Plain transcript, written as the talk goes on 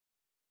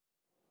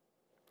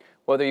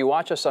Whether you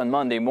watch us on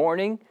Monday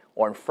morning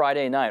or on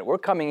Friday night, we're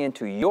coming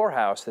into your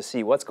house to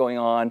see what's going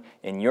on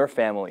in your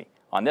family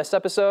on this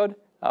episode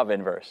of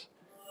Inverse.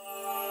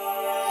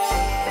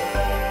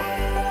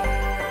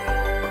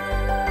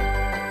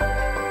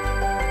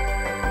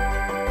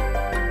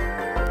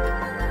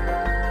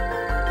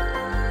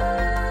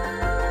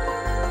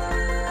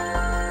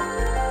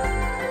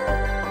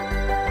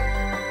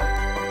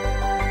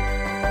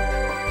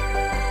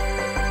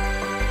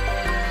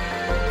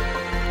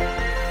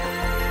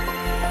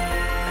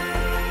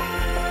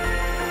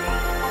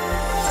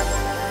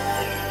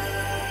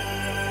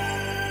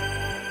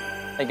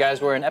 Hey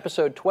guys, we're in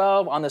episode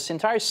 12 on this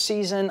entire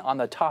season on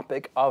the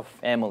topic of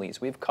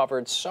families. We've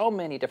covered so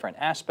many different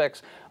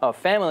aspects of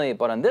family,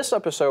 but on this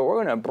episode,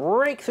 we're going to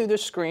break through the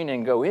screen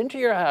and go into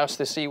your house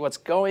to see what's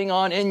going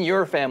on in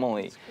your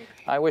family.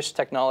 I wish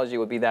technology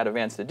would be that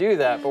advanced to do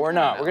that, but we're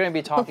not. We're going to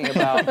be talking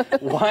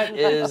about what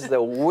is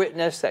the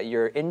witness that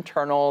your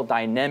internal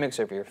dynamics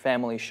of your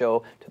family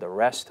show to the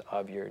rest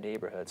of your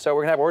neighborhood. So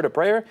we're going to have a word of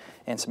prayer,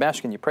 and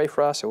Sebastian, can you pray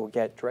for us, and we'll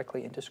get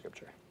directly into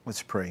Scripture.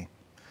 Let's pray.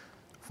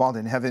 Father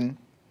in heaven,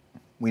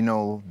 we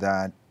know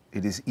that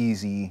it is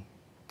easy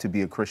to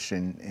be a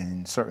Christian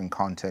in certain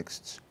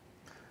contexts.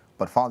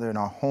 But Father, in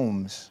our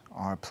homes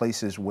are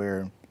places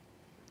where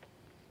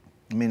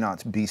it may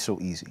not be so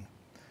easy.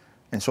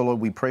 And so,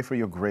 Lord, we pray for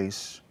your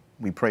grace.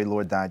 We pray,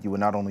 Lord, that you would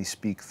not only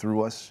speak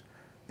through us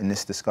in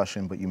this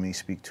discussion, but you may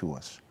speak to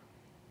us.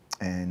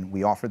 And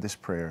we offer this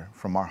prayer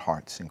from our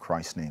hearts in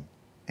Christ's name.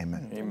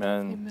 Amen.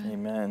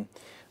 Amen.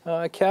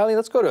 Amen. Callie,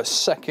 let's go to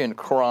 2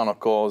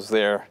 Chronicles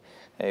there.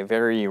 A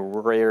very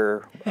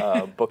rare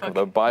book of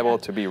the Bible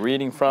to be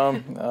reading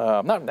from.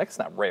 That's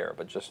not rare,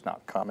 but just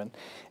not common.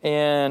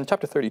 And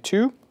chapter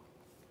 32,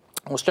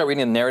 we'll start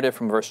reading the narrative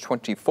from verse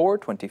 24,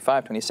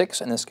 25,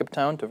 26, and then skip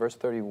down to verse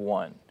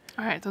 31.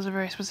 All right, those are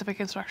very specific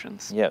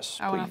instructions. Yes,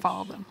 I want to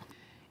follow them.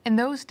 In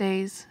those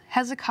days,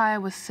 Hezekiah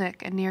was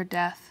sick and near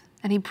death,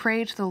 and he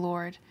prayed to the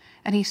Lord,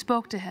 and he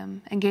spoke to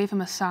him and gave him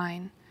a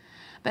sign.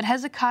 But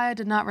Hezekiah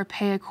did not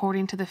repay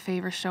according to the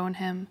favor shown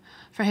him,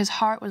 for his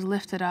heart was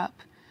lifted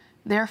up.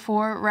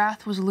 Therefore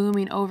wrath was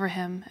looming over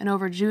him and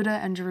over Judah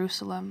and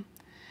Jerusalem.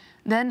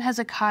 Then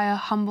Hezekiah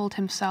humbled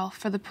himself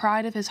for the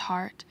pride of his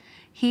heart,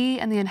 he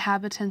and the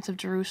inhabitants of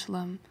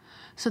Jerusalem,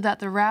 so that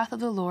the wrath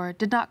of the Lord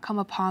did not come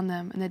upon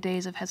them in the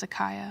days of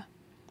Hezekiah.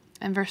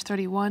 And verse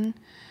 31,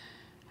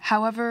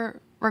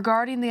 however,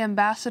 regarding the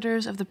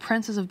ambassadors of the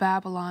princes of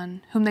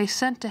Babylon, whom they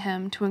sent to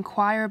him to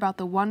inquire about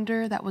the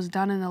wonder that was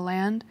done in the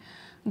land,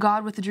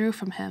 God withdrew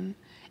from him,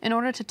 in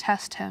order to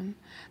test him,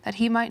 that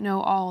he might know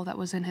all that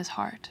was in his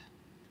heart.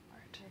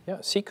 Yeah,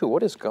 Siku,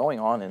 what is going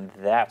on in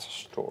that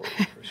story,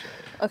 per se?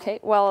 Okay,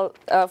 well,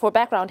 for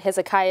background,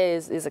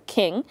 Hezekiah is a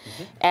king,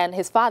 and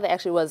his father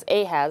actually was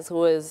Ahaz,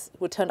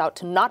 who turned out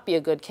to not be a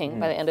good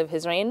king by the end of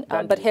his reign.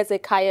 But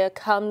Hezekiah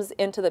comes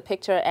into the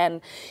picture,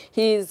 and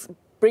he's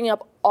bringing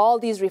up all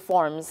these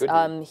reforms.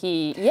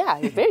 He's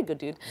a very good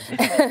dude.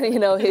 You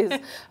know, his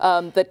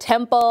the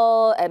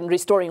temple and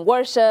restoring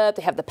worship.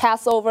 They have the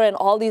Passover and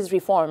all these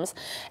reforms.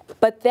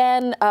 But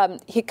then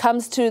he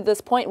comes to this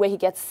point where he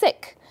gets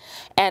sick.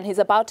 And he's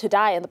about to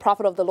die, and the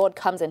prophet of the Lord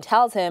comes and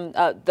tells him,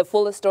 the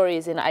fullest story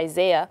is in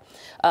Isaiah,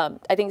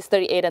 I think it's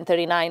 38 and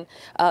 39.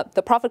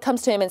 The prophet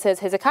comes to him and says,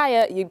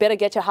 Hezekiah, you better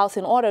get your house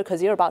in order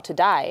because you're about to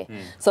die.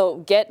 So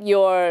get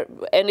your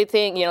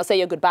anything, say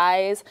your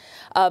goodbyes.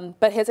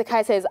 But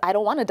Hezekiah says, I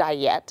don't want to die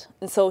yet.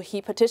 And so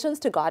he petitions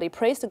to God, he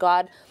prays to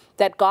God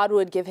that God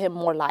would give him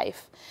more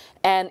life.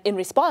 And in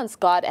response,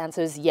 God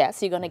answers,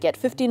 yes, you're going to get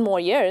 15 more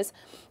years.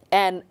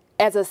 And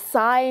as a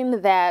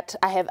sign that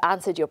I have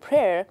answered your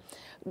prayer,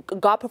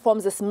 God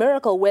performs this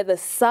miracle where the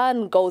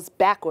sun goes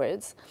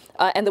backwards.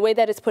 And the way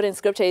that it's put in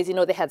scripture is,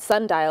 they had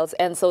sundials.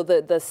 And so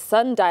the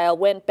sundial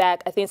went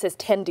back, I think it says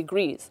 10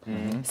 degrees.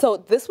 So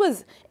this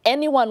was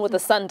anyone with a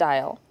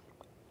sundial,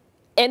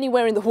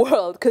 anywhere in the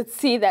world could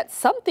see that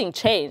something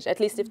changed. At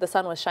least if the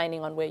sun was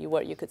shining on where you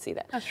were, you could see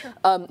that. That's true.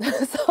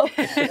 So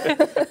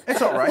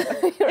it's all right.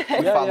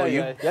 Right? Follow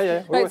you.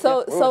 Yeah. Right.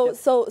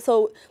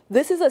 So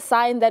this is a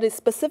sign that is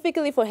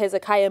specifically for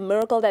Hezekiah, a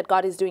miracle that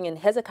God is doing in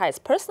Hezekiah's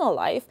personal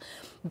life.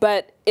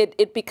 But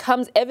it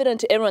becomes evident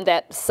to everyone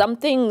that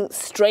something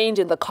strange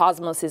in the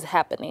cosmos is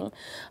happening.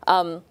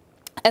 And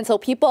so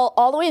people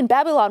all the way in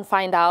Babylon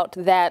find out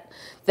that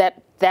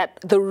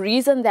the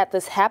reason that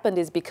this happened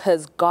is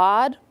because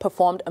God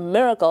performed a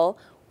miracle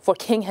for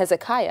King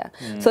Hezekiah.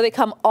 So they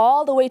come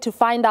all the way to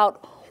find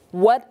out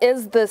what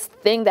is this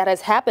thing that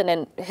has happened.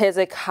 And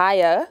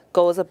Hezekiah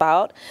goes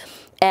about,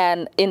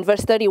 and in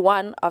verse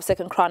 31 of 2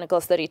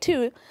 Chronicles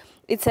 32,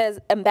 it says,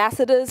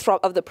 ambassadors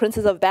of the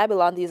princes of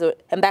Babylon, these are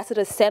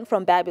ambassadors sent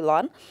from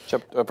Babylon.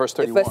 Verse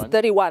 31. Verse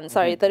 31,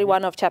 sorry,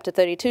 31 of chapter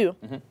 32.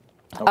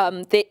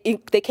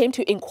 They came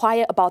to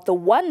inquire about the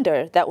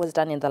wonder that was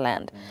done in the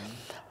land.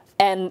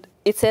 And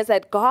it says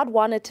that God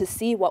wanted to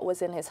see what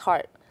was in his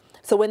heart.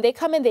 So when they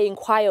come and they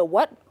inquire,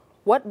 what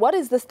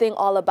is this thing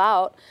all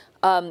about?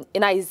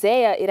 In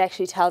Isaiah, it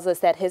actually tells us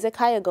that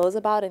Hezekiah goes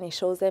about and he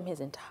shows them his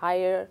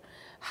entire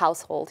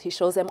household. He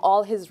shows them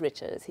all his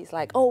riches. He's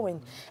like,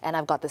 oh, and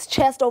I've got this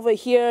chest over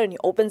here, and he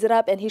opens it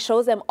up, and he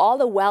shows them all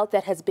the wealth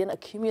that has been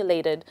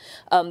accumulated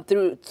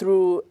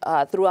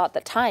throughout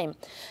the time.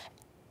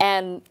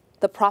 And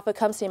the prophet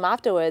comes to him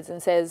afterwards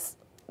and says,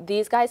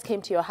 these guys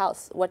came to your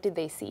house. What did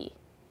they see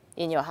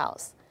in your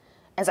house?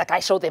 And it's like, I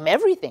showed them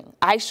everything.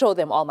 I showed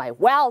them all my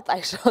wealth.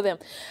 I showed them.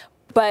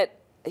 But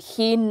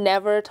he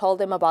never told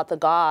them about the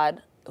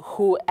God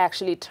who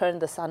actually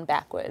turned the sun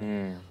backward.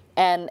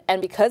 And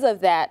because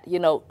of that, you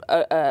know,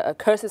 a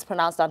curse is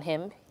pronounced on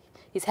him.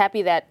 He's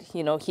happy that,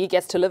 you know, he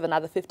gets to live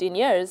another 15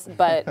 years,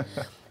 but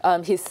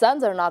his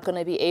sons are not going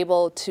to be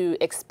able to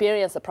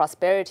experience the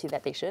prosperity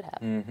that they should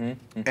have.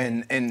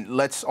 And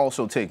let's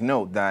also take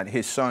note that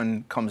his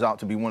son comes out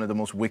to be one of the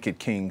most wicked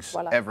kings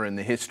ever in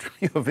the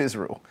history of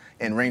Israel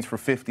and reigns for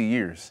 50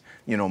 years,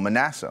 you know,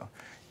 Manasseh.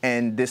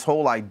 And this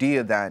whole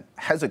idea that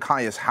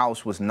Hezekiah's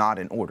house was not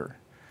in order.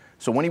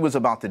 So when he was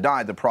about to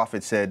die, the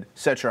prophet said,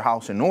 set your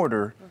house in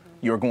order,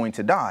 you're going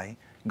to die.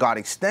 God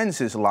extends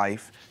his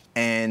life,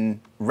 and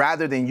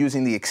rather than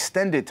using the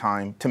extended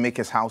time to make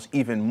his house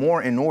even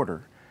more in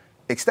order,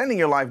 extending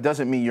your life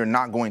doesn't mean you're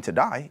not going to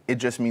die. It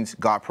just means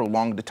God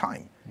prolonged the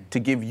time to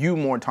give you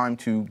more time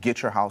to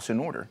get your house in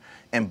order.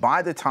 And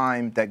by the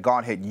time that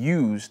God had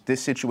used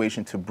this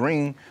situation to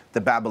bring the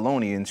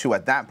Babylonians, who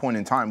at that point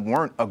in time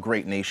weren't a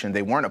great nation,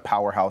 they weren't a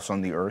powerhouse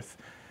on the earth,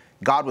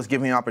 God was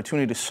giving an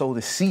opportunity to sow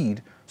the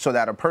seed so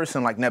that a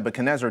person like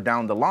Nebuchadnezzar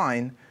down the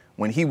line,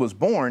 when he was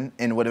born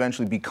and would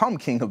eventually become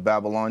king of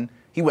Babylon,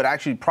 he would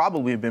actually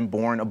probably have been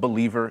born a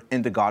believer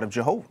in the God of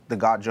Jehovah, the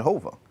God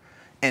Jehovah,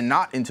 and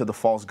not into the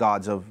false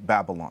gods of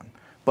Babylon.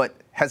 But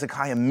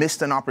Hezekiah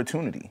missed an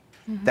opportunity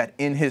that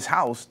in his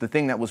house, the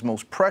thing that was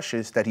most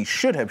precious that he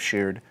should have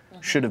shared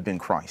should have been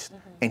Christ.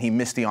 And he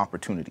missed the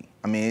opportunity.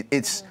 I mean,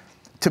 it's,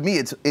 to me,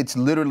 it's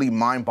literally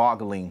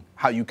mind-boggling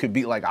how you could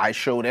be like, I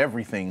showed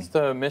everything. It's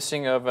the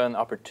missing of an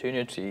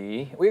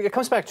opportunity. It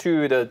comes back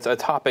to the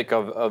topic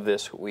of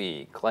this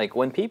week. Like,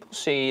 when people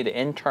see the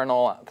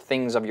internal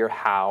things of your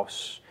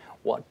house,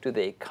 what do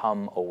they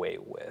come away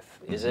with?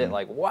 Is it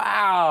like,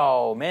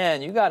 wow,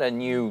 man, you got a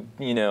new,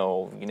 you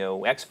know,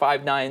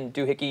 X59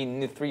 doohickey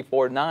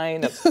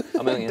 349, that's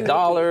 $1 million,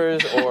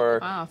 or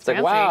wow, it's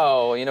like,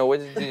 wow, you know,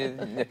 what's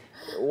the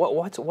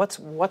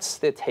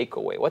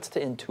takeaway? What's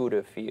the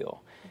intuitive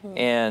feel?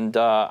 And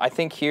I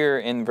think here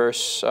in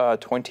verse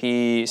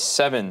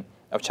 27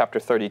 of chapter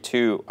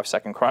 32 of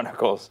 2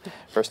 Chronicles,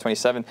 verse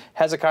 27,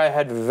 Hezekiah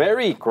had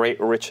very great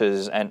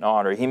riches and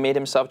honor. He made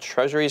himself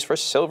treasuries for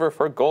silver,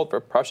 for gold, for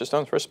precious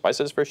stones, for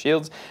spices, for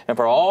shields, and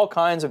for all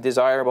kinds of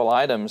desirable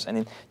items,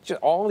 and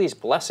just all these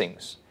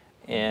blessings.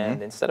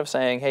 And instead of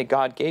saying, hey,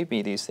 God gave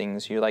me these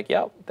things, you're like,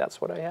 yep,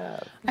 that's what I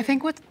have. I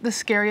think what's the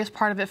scariest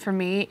part of it for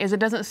me is it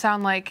doesn't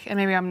sound like, and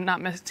maybe I'm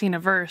not missing a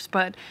verse,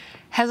 but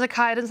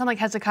Hezekiah, it doesn't sound like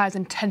Hezekiah's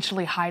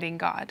intentionally hiding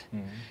God.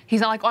 He's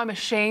not like, oh, I'm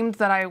ashamed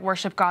that I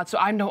worship God, so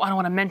I don't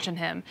want to mention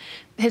him.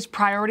 His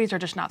priorities are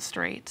just not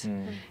straight.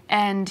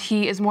 And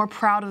he is more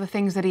proud of the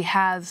things that he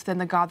has than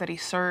the God that he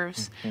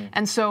serves.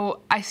 And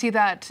so I see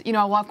that, you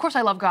know, well, of course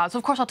I love God, so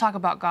of course I'll talk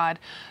about God,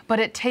 but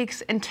it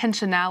takes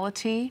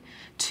intentionality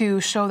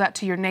to show that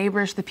to your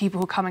neighbors, the people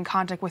who come in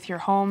contact with your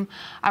home.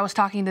 I was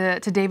talking to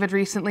David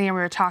recently, and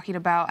we were talking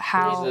about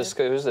how... Who's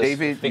this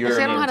David, I don't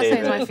know how to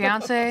say it. My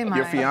fiance,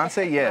 your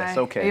fiance? Yes,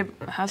 okay.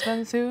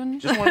 Husband soon.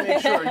 Just want to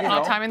make sure, you know.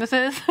 What timing this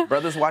is.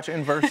 Brothers watch it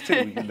in verse 2,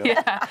 you know.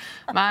 Yeah,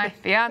 my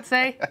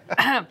fiance.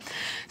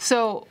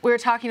 So we were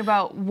talking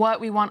about what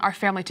we want our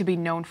family to be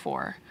known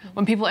for.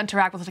 When people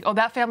interact with us, like, oh,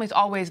 that family's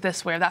always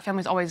this way, or that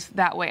family's always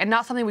that way. And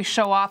not something we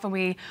show off and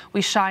we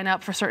shine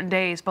up for certain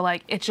days, but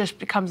like it just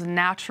becomes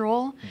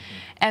natural.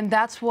 And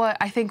that's what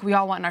I think we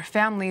all want in our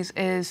families,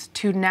 is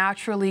to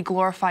naturally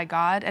glorify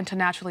God and to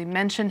naturally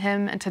mention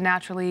him and to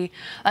naturally,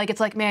 like, it's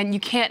like, man, you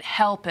can't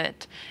help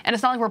it. And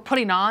it's not like we're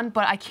putting on,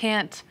 but I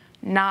can't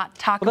not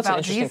talk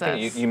about Jesus. That's an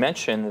interesting thing. You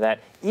mentioned that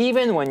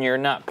even when you're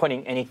not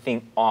putting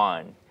anything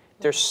on,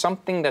 there's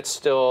something that's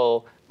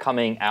still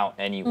coming out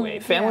anyway.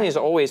 Family is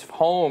always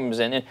homes,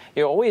 and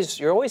you're always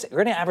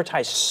going to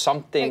advertise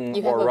something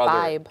like or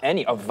other.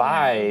 A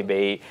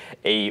vibe.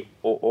 A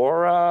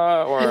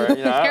aura, or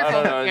you know, I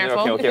don't know.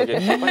 Careful.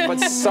 Okay. But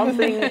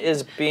something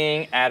is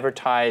being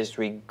advertised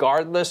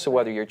regardless of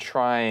whether you're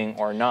trying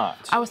or not.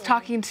 I was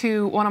talking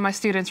to one of my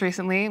students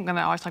recently. I'm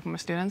gonna always talk about my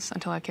students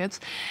until I have kids,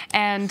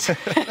 and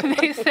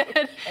they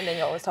said. And then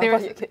you always talk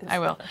about your kids. I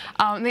will.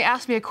 They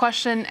asked me a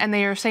question, and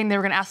they were saying they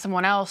were going to ask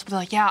someone else, but they're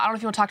like, "Yeah, I don't know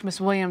if you want to talk to Miss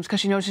Williams because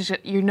she's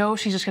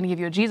just going to give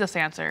you a Jesus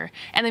answer."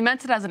 And they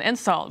meant it as an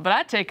insult, but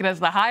I take it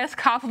as the highest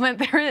compliment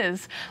there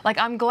is. Like,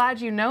 I'm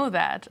glad you know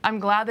that. I'm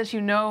glad that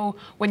you know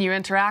when you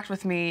interact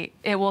with me,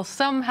 it will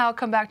somehow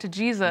come back to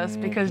Jesus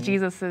because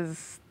Jesus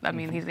is. I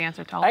mean, he's the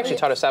answer to all. I actually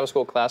taught a Sabbath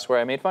school class where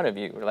I made fun of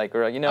you. Like,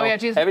 you know,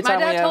 Jesus. every time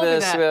we have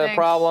this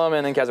problem,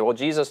 and then Kaz, well,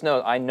 Jesus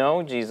knows. I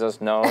know Jesus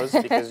knows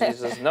because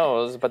Jesus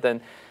knows, but then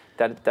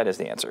that is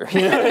the answer.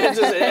 You know, it's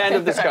just an end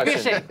of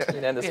discussion.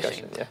 End of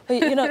discussion.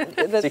 Yeah. You know,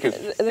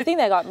 the thing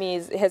that got me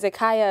is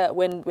Hezekiah,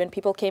 when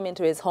people came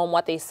into his home,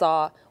 what they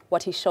saw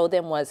what he showed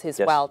them was his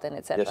Yes. wealth and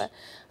etc.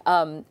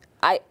 Yes.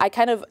 I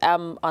kind of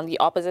am on the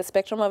opposite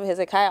spectrum of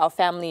Hezekiah. Our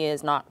family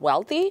is not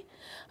wealthy,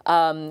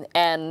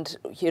 and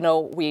you know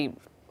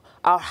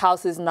our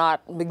house is not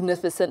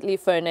magnificently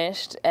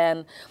furnished.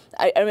 And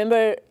I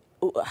remember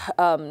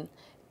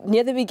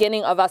near the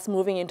beginning of us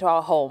moving into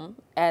our home,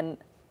 and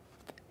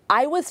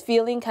I was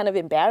feeling kind of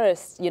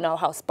embarrassed, you know,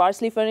 how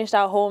sparsely furnished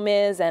our home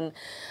is, and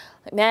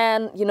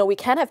man, you know, we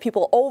can't have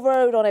people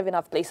over, we don't have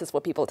enough places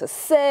for people to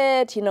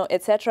sit, you know,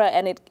 etc.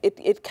 And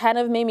it kind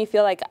of made me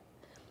feel like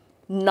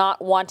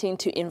not wanting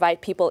to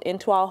invite people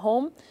into our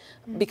home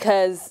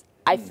because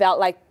I felt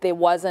like there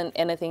wasn't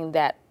anything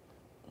that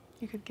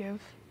You could give.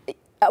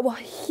 well,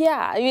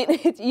 yeah, I mean,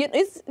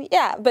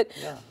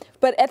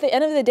 but at the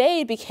end of the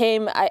day, it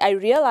became, I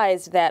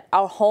realized that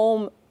our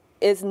home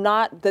is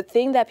not the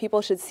thing that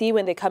people should see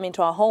when they come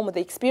into our home.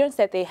 The experience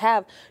that they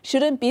have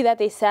shouldn't be that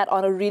they sat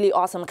on a really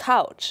awesome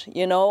couch,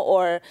 you know,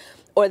 or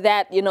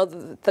that, you know,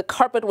 the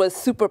carpet was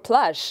super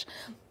plush.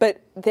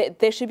 But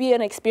there should be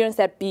an experience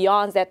that's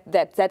beyond that,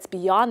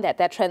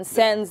 that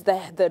transcends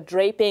the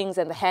drapings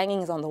and the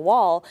hangings on the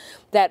wall,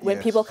 that when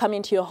people come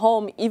into your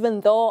home, even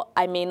though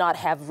I may not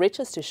have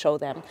riches to show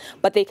them,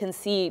 but they can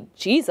see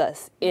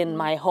Jesus in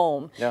my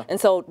home. Yeah.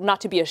 And so not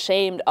to be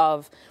ashamed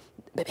of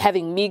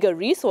having meager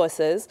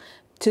resources,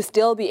 to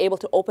still be able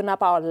to open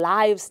up our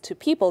lives to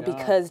people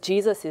because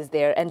Jesus is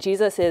there, and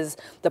Jesus is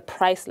the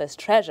priceless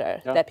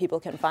treasure that people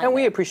can find. And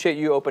we appreciate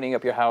you opening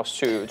up your house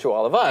to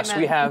all of us.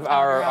 Amen. We have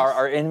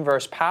our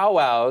inverse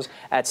powwows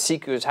at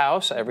Siku's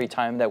house every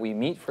time that we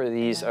meet for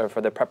these for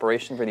the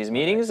preparation for these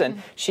meetings,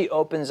 and she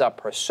opens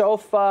up her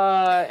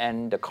sofa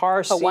and the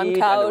car seat one and the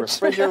couch.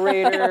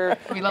 refrigerator.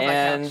 We love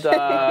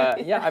that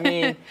and yeah, I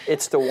mean,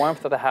 it's the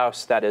warmth of the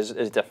house that is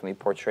definitely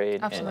portrayed in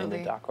the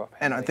Absolutely. Dakwa family.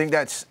 And I think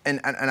that's,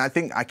 and I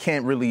think I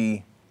can't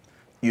really,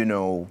 you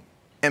know,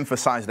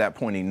 emphasize that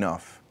point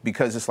enough,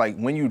 because it's like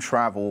when you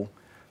travel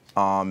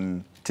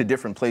to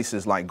different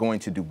places, like going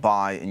to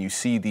Dubai, and you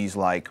see these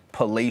like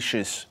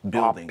palatial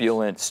buildings.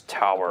 Opulence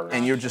tower.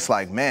 And you're just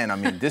like, man, I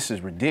mean, this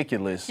is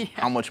ridiculous.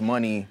 How much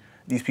money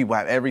these people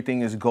have.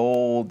 Everything is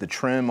gold, the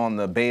trim on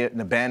the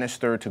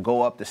banister to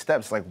go up the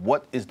steps. Like,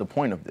 what is the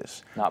point of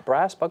this? Not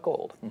brass, but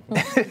gold.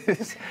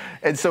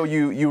 And so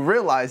you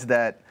realize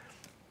that,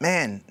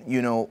 man,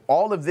 you know,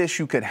 all of this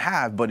you could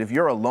have, but if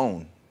you're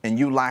alone and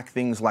you lack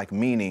things like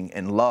meaning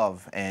and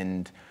love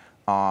and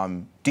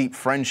deep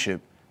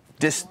friendship,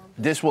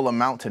 this will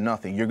amount to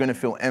nothing. You're going to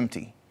feel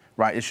empty,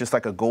 right? It's just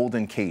like a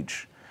golden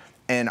cage.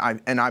 And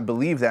I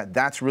believe that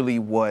that's really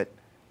what,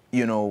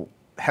 you know,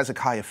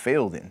 Hezekiah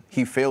failed in.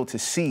 He failed to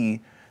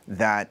see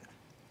that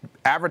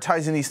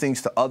advertising these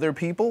things to other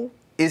people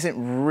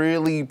isn't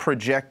really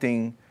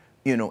projecting,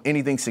 you know,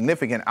 anything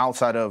significant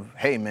outside of,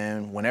 hey,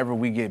 man, whenever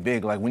we get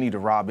big, like, we need to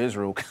rob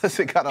Israel because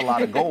it got a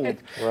lot of gold.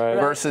 Right.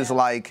 Versus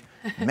like,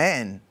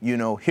 man, you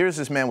know, here's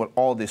this man with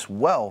all this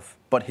wealth,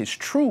 but his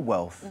true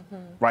wealth,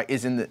 right,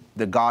 is in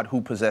the God who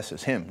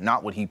possesses him,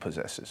 not what he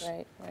possesses.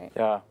 Right, right.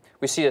 Yeah.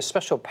 We see a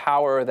special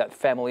power that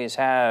families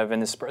have,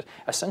 and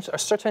a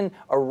certain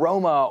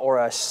aroma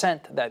or a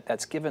scent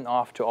that's given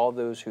off to all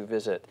those who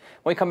visit.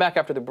 When we come back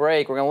after the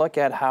break, we're going to look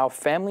at how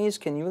families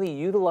can really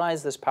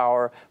utilize this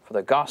power for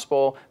the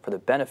gospel, for the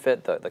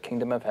benefit, the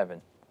kingdom of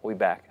heaven. We'll be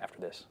back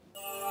after this.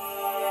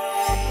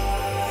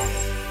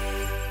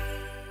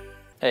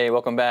 Hey,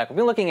 welcome back. We've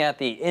been looking at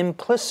the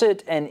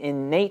implicit and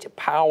innate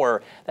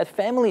power that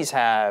families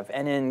have,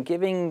 and in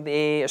giving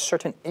a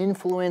certain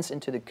influence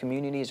into the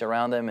communities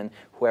around them and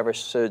whoever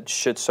should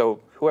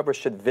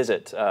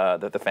visit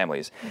the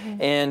families.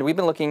 And we've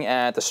been looking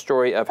at the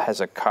story of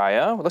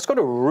Hezekiah. Let's go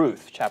to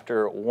Ruth,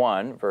 chapter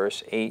 1,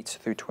 verse 8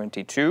 through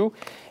 22.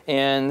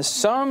 And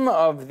some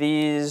of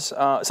these, we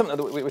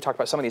talked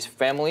about some of these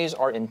families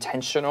are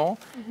intentional.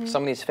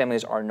 Some of these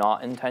families are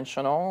not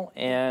intentional.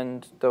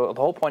 And the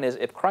whole point is,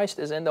 if Christ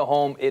is in the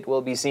home, it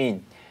will be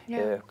seen.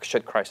 Yeah.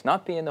 Should Christ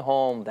not be in the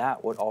home,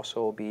 that would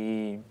also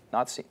be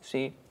not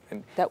seen.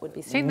 That would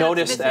be See,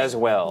 Noticed that's as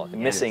well,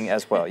 missing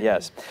as well,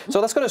 yes. So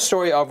let's go to the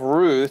story of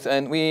Ruth,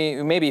 and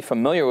we may be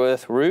familiar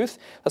with Ruth.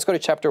 Let's go to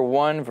chapter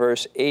 1,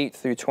 verse 8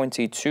 through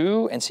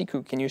 22, and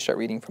Siku, can you start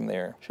reading from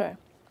there? Sure.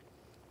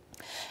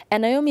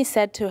 And Naomi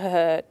said to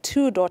her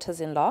 2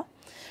 daughters-in-law,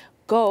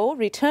 "Go,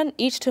 return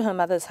each to her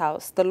mother's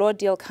house. The Lord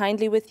deal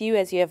kindly with you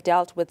as you have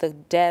dealt with the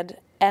dead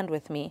and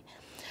with me.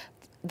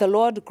 The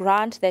Lord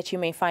grant that you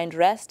may find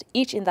rest,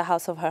 each in the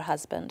house of her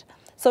husband."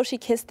 So she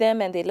kissed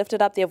them, and they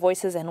lifted up their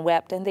voices and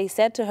wept. And they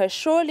said to her,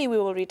 "Surely we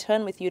will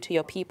return with you to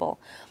your people."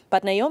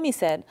 But Naomi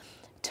said,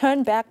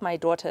 "Turn back, my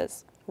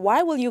daughters.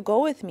 Why will you go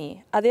with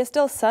me? Are there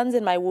still sons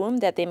in my womb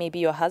that they may be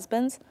your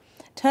husbands?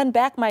 Turn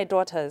back, my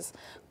daughters.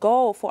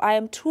 Go, for I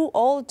am too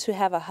old to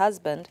have a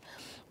husband.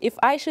 If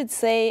I should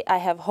say I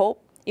have hope,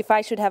 if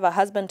I should have a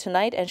husband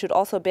tonight and should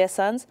also bear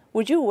sons,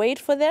 would you wait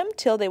for them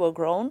till they were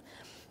grown?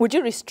 Would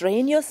you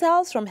restrain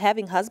yourselves from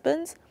having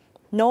husbands?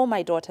 No,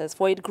 my daughters,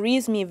 for it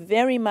grieves me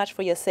very much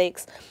for your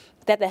sakes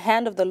that the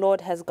hand of the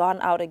Lord has gone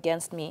out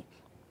against me."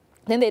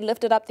 Then they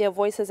lifted up their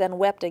voices and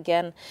wept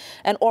again.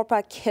 And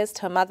Orpah kissed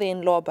her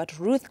mother-in-law, but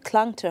Ruth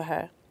clung to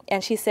her.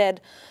 And she said,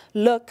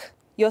 "Look,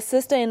 your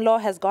sister-in-law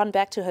has gone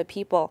back to her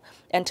people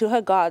and to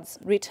her gods.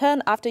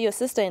 Return after your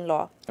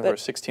sister-in-law."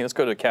 Verse 16. Let's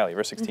go to Callie.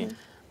 Verse 16.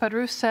 But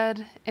Ruth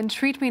said,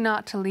 "Entreat me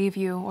not to leave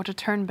you or to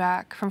turn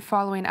back from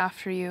following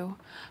after you.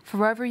 For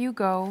wherever you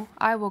go,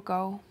 I will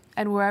go,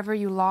 and wherever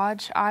you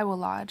lodge, I will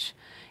lodge.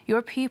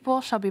 Your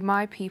people shall be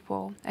my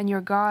people, and your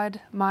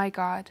God my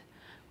God.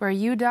 Where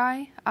you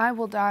die, I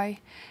will die,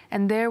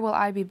 and there will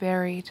I be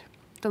buried.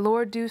 The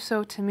Lord do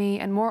so to me,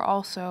 and more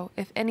also,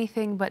 if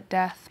anything but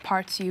death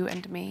parts you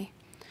and me."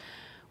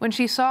 When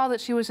she saw that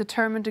she was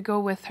determined to go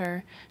with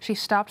her, she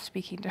stopped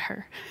speaking to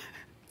her.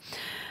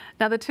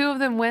 Now the two of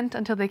them went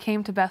until they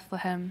came to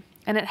Bethlehem.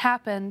 And it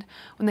happened,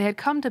 when they had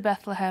come to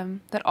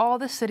Bethlehem, that all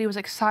the city was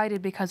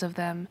excited because of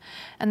them.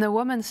 And the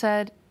woman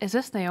said, "Is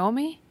this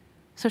Naomi?"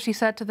 So she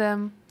said to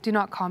them, "Do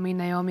not call me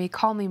Naomi,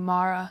 call me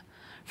Mara,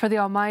 for the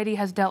Almighty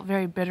has dealt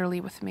very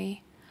bitterly with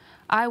me.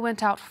 I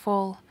went out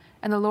full,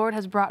 and the Lord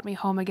has brought me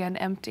home again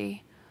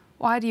empty.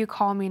 Why do you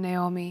call me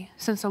Naomi,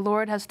 since the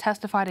Lord has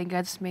testified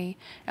against me,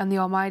 and the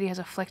Almighty has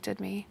afflicted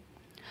me?"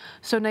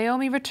 So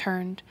Naomi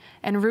returned,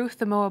 and Ruth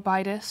the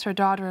Moabitess, her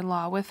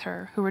daughter-in-law, with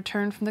her, who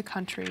returned from the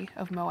country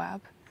of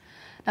Moab.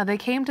 Now they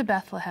came to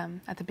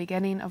Bethlehem at the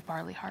beginning of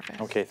barley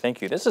harvest. Okay,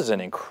 thank you. This is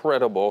an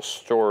incredible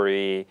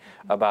story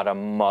about a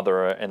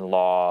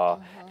mother-in-law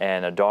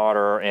and a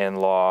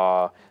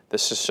daughter-in-law.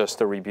 This is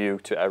just a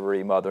rebuke to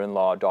every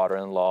mother-in-law,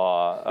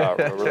 daughter-in-law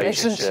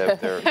relationship.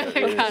 There is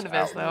kind of is,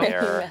 out though.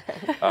 there.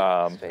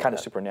 Kind of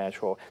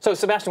supernatural. So,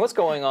 Sebastian, what's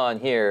going on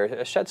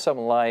here? Shed some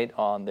light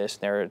on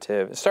this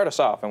narrative. Start us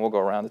off, and we'll go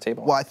around the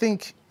table. Well, I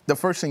think the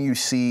first thing you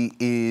see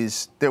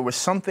is there was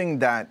something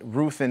that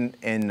Ruth and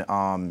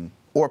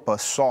Orpah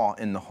saw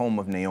in the home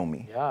of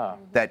Naomi. Yeah.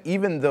 That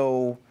even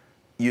though,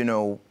 you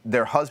know,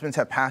 their husbands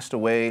had passed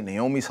away,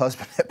 Naomi's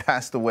husband had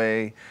passed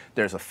away,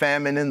 there's a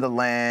famine in the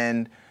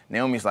land,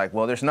 Naomi's like,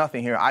 well, there's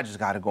nothing here, I just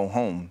got to go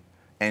home.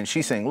 And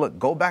she's saying, look,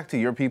 go back to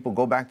your people,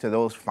 go back to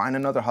those, find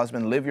another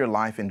husband, live your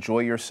life, enjoy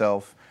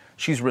yourself.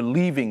 She's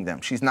relieving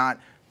them. She's not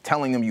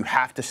telling them you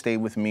have to stay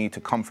with me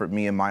to comfort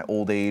me in my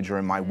old age or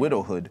in my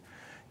widowhood.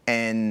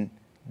 And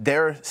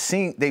they've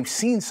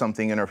seen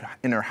something in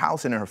her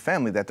house and in her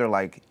family that they're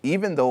like,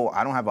 even though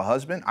I don't have a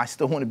husband, I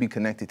still want to be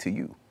connected to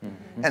you.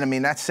 And I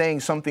mean, that's saying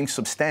something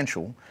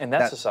substantial. In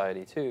that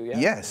society too, yeah.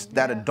 Yes,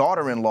 that a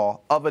daughter-in-law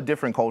of a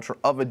different culture,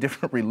 of a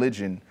different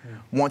religion,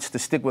 wants to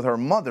stick with her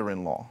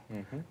mother-in-law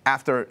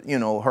after, you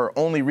know, her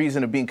only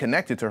reason of being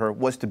connected to her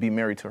was to be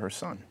married to her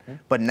son.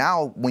 But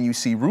now when you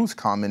see Ruth's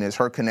comment is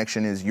her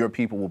connection is your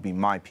people will be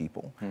my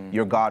people.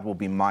 Your God will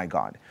be my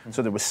God.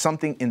 So there was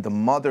something in the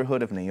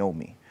motherhood of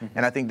Naomi.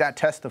 And I think that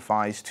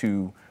testifies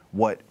to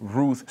what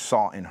Ruth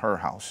saw in her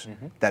house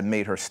that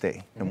made her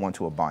stay and want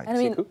to abide. And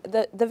I mean,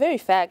 the very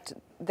fact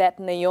that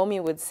Naomi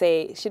would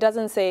say, she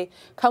doesn't say,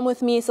 come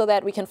with me so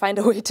that we can find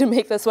a way to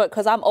make this work,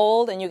 because I'm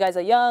old and you guys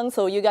are young,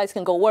 so you guys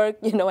can go work,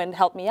 you know, and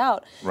help me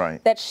out.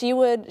 Right. That she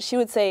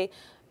would say,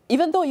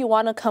 even though you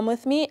want to come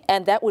with me,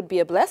 and that would be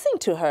a blessing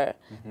to her,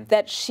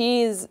 that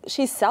she's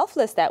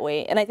selfless that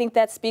way. And I think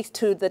that speaks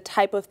to the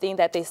type of thing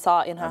that they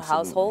saw in her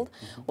household,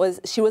 was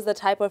she was the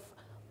type of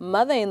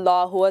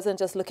mother-in-law who wasn't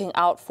just looking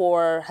out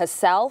for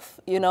herself,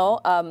 you know.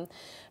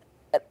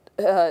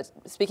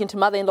 Speaking to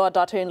mother-in-law,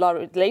 daughter-in-law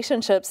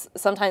relationships,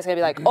 sometimes can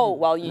be like, oh,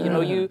 well, you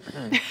know,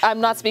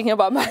 I'm not speaking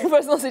about my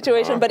personal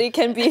situation, but it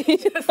can be,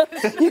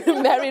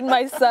 you married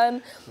my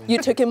son, you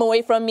took him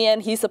away from me,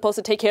 and he's supposed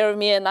to take care of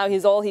me, and now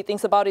all he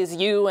thinks about is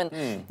you.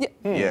 And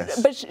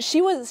Yes. But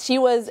she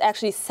was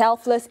actually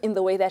selfless in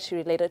the way that she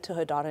related to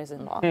her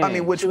daughters-in-law. I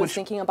mean, she was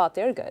thinking about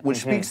their good. Which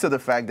speaks to the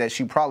fact that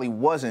she probably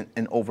wasn't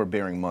an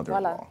overbearing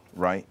mother-in-law,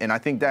 right? And I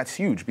think that's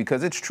huge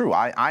because it's true.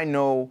 I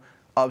know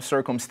of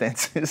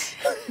circumstances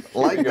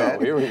like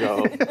that. Here we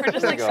go. We're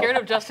just like scared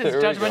of Justin's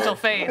judgmental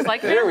face.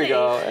 Like, There we really?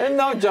 go. And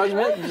no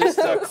judgment, just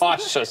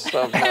cautious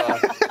of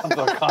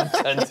the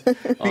content.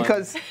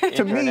 Because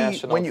to me,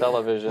 international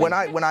television. when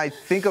I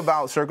think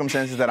about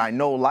circumstances that I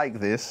know like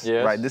this,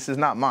 Yes. right? This is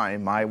not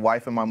mine. My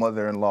wife and my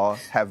mother-in-law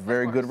have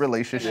very good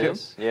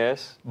relationships.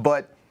 Yes.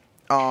 But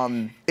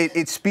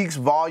it speaks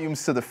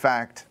volumes to the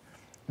fact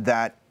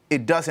that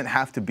it doesn't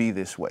have to be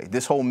this way.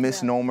 This whole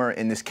misnomer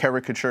and this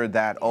caricature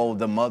that, oh,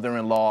 the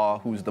mother-in-law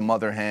who's the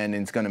mother hen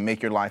and is going to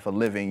make your life a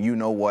living, you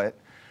know what?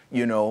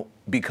 You know,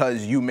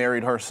 because you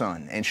married her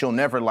son and she'll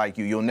never like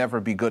you. You'll never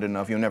be good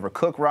enough. You'll never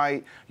cook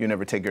right. You'll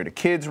never take care of the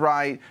kids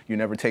right. You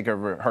never take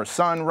care of her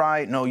son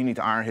right. No, you need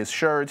to iron his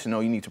shirts.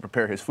 No, you need to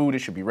prepare his food. It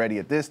should be ready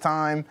at this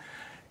time.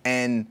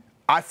 And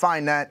I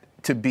find that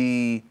to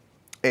be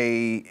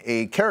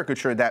a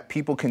caricature that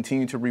people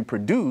continue to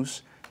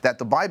reproduce, that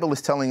the Bible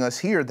is telling us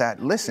here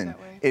that, listen,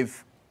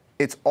 if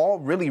it's all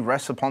really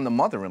rests upon the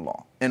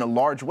mother-in-law in a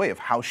large way of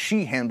how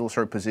she handles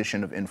her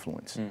position of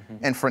influence.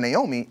 And for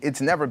Naomi, it's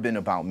never been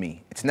about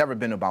me. It's never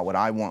been about what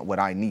I want, what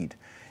I need.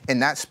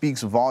 And that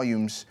speaks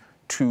volumes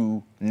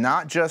to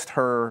not just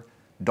her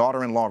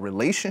daughter-in-law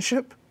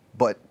relationship,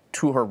 but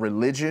to her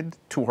religion,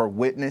 to her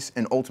witness,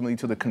 and ultimately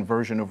to the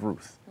conversion of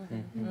Ruth.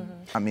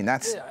 I mean,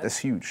 that's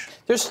huge.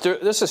 This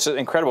is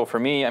incredible for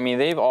me. I mean,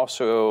 they've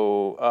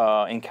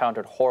also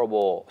encountered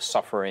horrible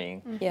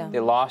suffering. Yeah. They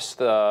lost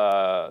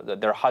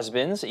their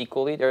husbands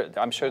equally.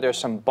 I'm sure there's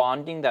some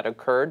bonding that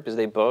occurred because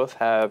they both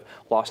have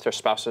lost their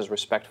spouses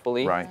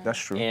respectfully. Right, that's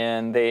true.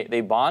 And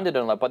they bonded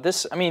in love. But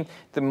this, I mean,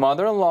 the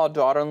mother-in-law,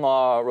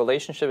 daughter-in-law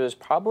relationship is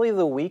probably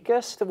the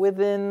weakest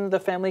within the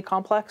family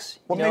complex.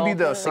 Well, maybe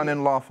the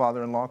son-in-law,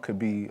 father-in-law could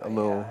be a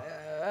little...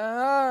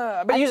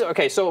 But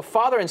okay, so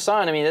father and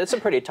son, I mean, it's a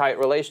pretty tight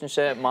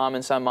relationship, mom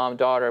and son, mom,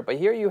 daughter. But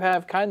here you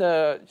have kind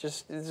of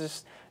just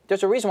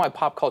there's a reason why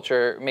pop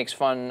culture makes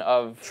fun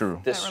of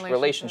this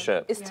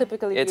relationship. It's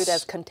typically viewed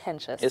as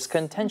contentious. It's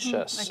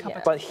contentious.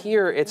 But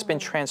here it's been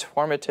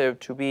transformative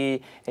to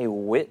be a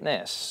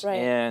witness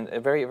in a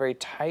very, very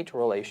tight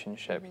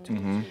relationship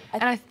between the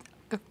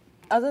two.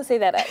 I was going to say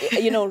that,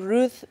 you know,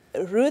 Ruth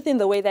in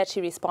the way that she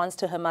responds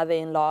to her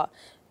mother-in-law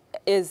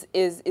is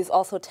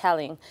also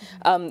telling.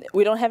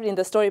 We don't have it in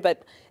the story,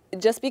 but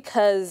just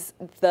because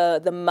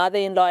the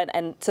mother-in-law,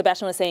 and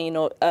Sebastian was saying, you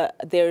know,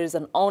 there is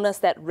an onus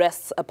that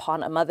rests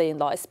upon a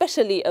mother-in-law,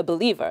 especially a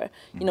believer,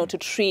 you know, to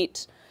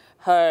treat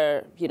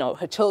her, you know,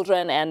 her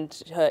children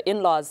and her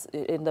in-laws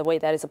in the way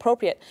that is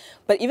appropriate.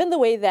 But even the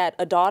way that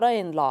a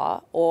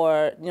daughter-in-law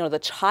or, you know, the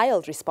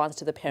child responds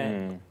to the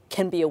parent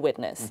can be a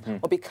witness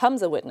or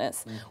becomes a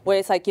witness, where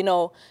it's like, you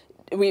know,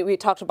 we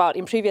talked about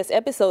in previous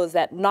episodes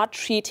that not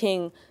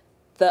treating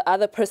the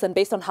other person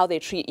based on how they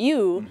treat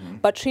you,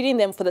 but treating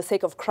them for the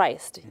sake of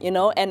Christ, you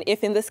know? And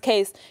if in this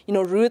case, you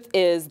know, Ruth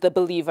is the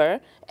believer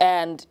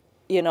and,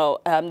 you know,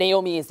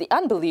 Naomi is the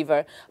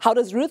unbeliever, how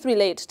does Ruth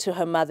relate to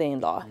her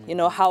mother-in-law? You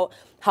know, how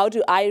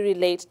do I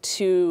relate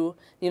to,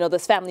 you know,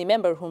 this family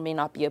member who may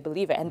not be a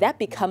believer? And that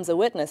becomes a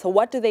witness. So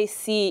what do they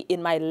see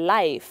in my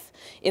life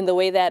in the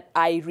way that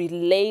I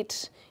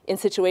relate in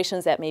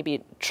situations that may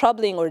be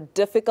troubling or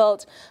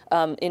difficult,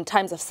 in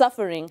times of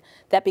suffering,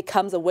 that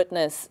becomes a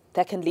witness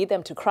that can lead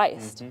them to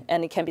Christ,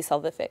 and it can be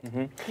salvific.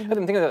 I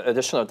think the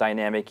additional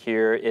dynamic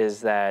here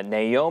is that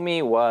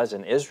Naomi was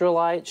an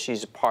Israelite.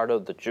 She's part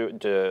of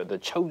the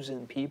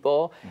chosen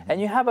people. And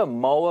you have a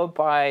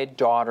Moabite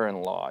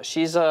daughter-in-law.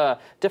 She's a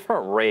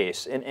different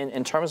race.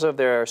 In terms of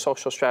their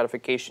social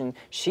stratification,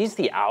 she's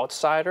the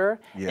outsider.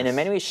 And in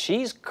many ways,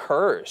 she's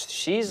cursed.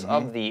 She's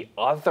of the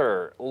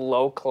other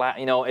low class,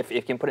 you know, if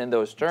you can put it in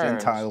those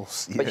terms.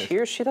 Gentiles. But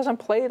here, she doesn't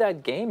play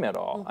that game at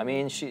all. I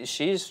mean,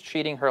 she's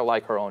treating her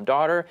like her own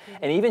daughter.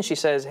 And even she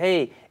says,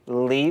 hey,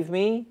 leave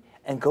me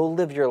and go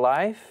live your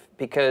life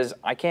because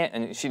I can't.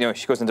 And she, you know,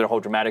 she goes into the whole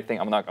dramatic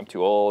thing. I'm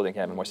too old. I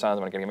can't have more sons.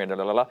 I'm not getting married.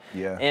 Blah, blah, blah.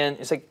 Yeah. And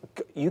it's like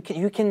you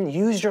can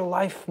use your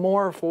life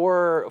more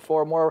for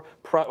more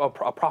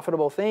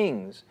profitable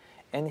things.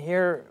 And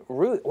here,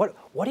 Ruth,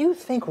 what do you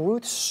think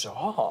Ruth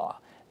saw?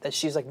 That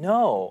she's like,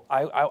 no,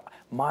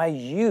 my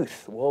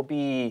youth will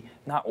be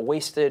not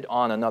wasted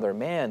on another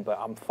man, but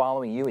I'm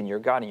following you and your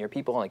God and your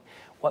people. Like,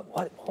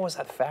 what was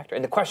that factor?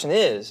 And the question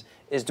is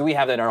do we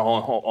have that in our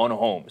own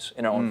homes,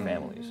 in our own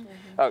families?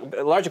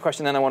 A larger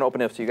question, then I want to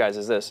open it up to you guys,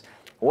 is this.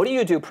 What do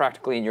you do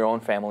practically in your own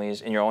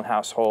families, in your own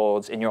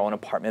households, in your own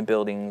apartment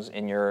buildings,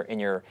 in your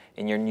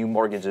new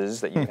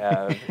mortgages that you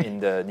have, in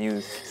the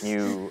new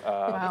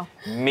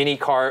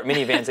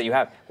minivans that you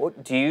have?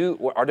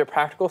 Are there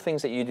practical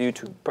things that you do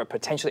to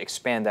potentially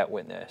expand that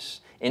witness,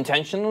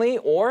 intentionally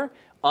or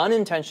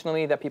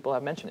unintentionally, that people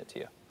have mentioned it to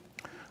you?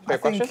 I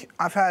think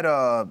I've had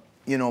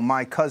you know,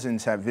 my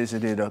cousins have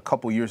visited a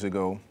couple years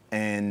ago,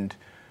 and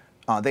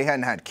they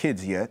hadn't had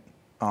kids yet.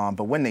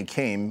 But when they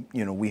came,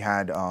 you know, we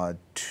had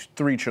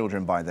 3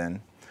 children by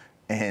then,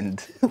 and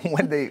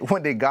when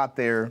they got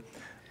there,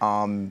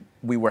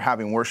 we were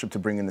having worship to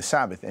bring in the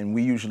Sabbath, and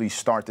we usually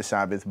start the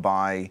Sabbath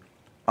by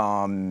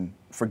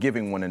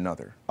forgiving one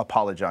another,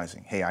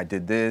 apologizing. Hey, I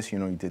did this, you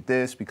know, you did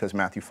this, because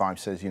Matthew 5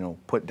 says, you know,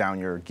 put down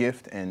your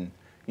gift and,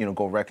 you know,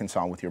 go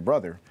reconcile with your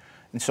brother.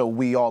 And so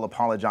we all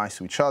apologize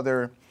to each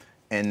other.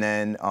 And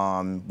then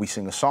we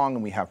sing a song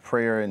and we have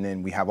prayer, and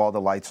then we have all the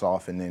lights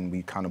off, and then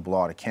we kind of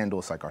blow out a candle.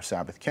 It's like our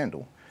Sabbath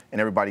candle. And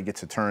everybody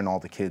gets a turn, all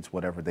the kids,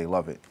 whatever, they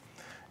love it.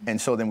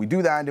 And so then we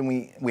do that, and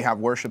we have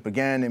worship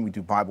again, and we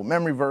do Bible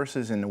memory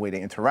verses and the way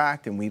they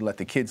interact, and we let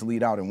the kids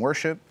lead out in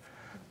worship.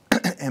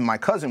 And my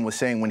cousin was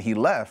saying when he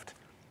left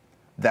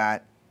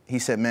that he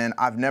said, man,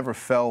 I've never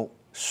felt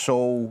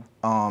so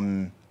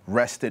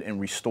rested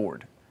and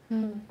restored.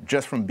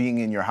 Just from being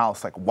in your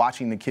house, like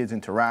watching the kids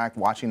interact,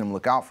 watching them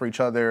look out for each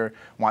other,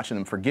 watching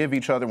them forgive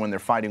each other when they're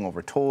fighting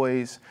over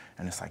toys.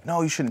 And it's like,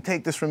 no, you shouldn't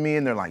take this from me.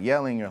 And they're like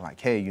yelling. You're like,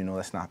 hey, you know,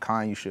 that's not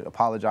kind. You should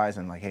apologize.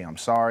 And like, hey, I'm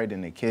sorry.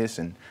 Then they kiss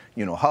and,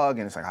 you know, hug.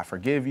 And it's like, I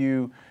forgive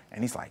you.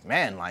 And he's like,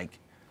 man, like,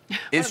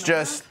 it's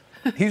just,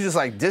 he's just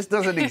like, this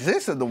doesn't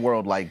exist in the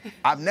world. Like,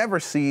 I've never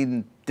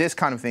seen this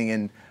kind of thing.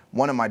 And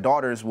one of my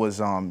daughters was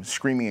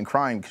screaming and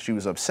crying because she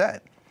was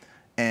upset.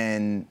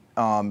 And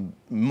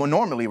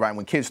normally, right,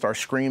 when kids start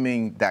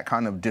screaming, that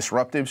kind of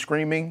disruptive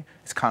screaming,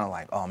 it's kind of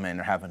like, oh man,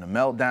 they're having a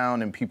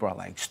meltdown, and people are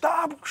like,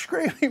 stop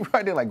screaming,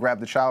 right? They like grab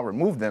the child,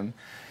 remove them.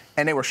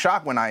 And they were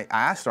shocked when I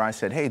asked her, I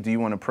said, hey, do you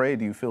want to pray?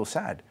 Do you feel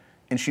sad?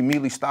 And she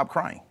immediately stopped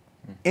crying.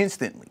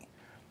 instantly.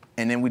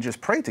 And then we just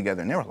prayed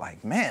together, and they were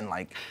like, man,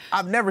 like,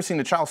 I've never seen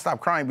a child stop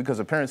crying because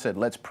a parent said,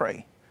 let's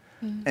pray.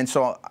 And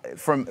so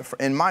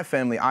in my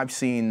family, I've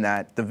seen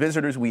that the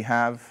visitors we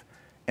have,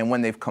 and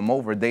when they've come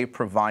over, they've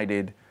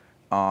provided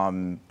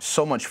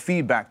so much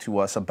feedback to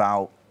us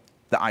about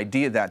the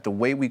idea that the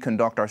way we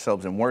conduct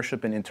ourselves in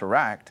worship and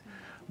interact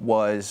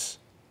was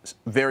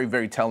very,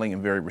 very telling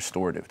and very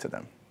restorative to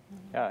them.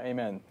 Yeah,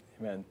 amen,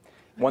 amen.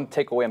 One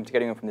takeaway I'm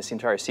getting from this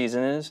entire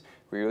season is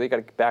we really got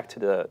to get back to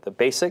the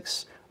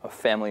basics of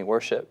family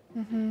worship.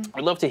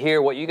 I'd love to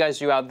hear what you guys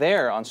do out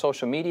there on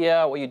social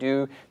media, what you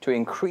do to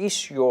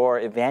increase your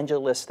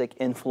evangelistic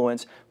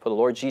influence for the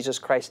Lord Jesus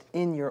Christ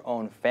in your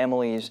own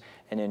families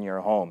and in your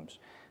homes.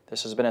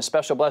 This has been a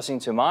special blessing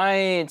to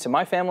my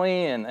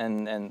family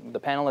and the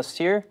panelists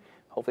here.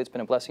 Hopefully it's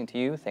been a blessing to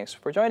you. Thanks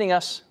for joining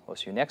us. We'll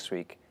see you next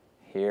week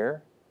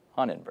here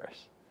on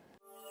Inverse.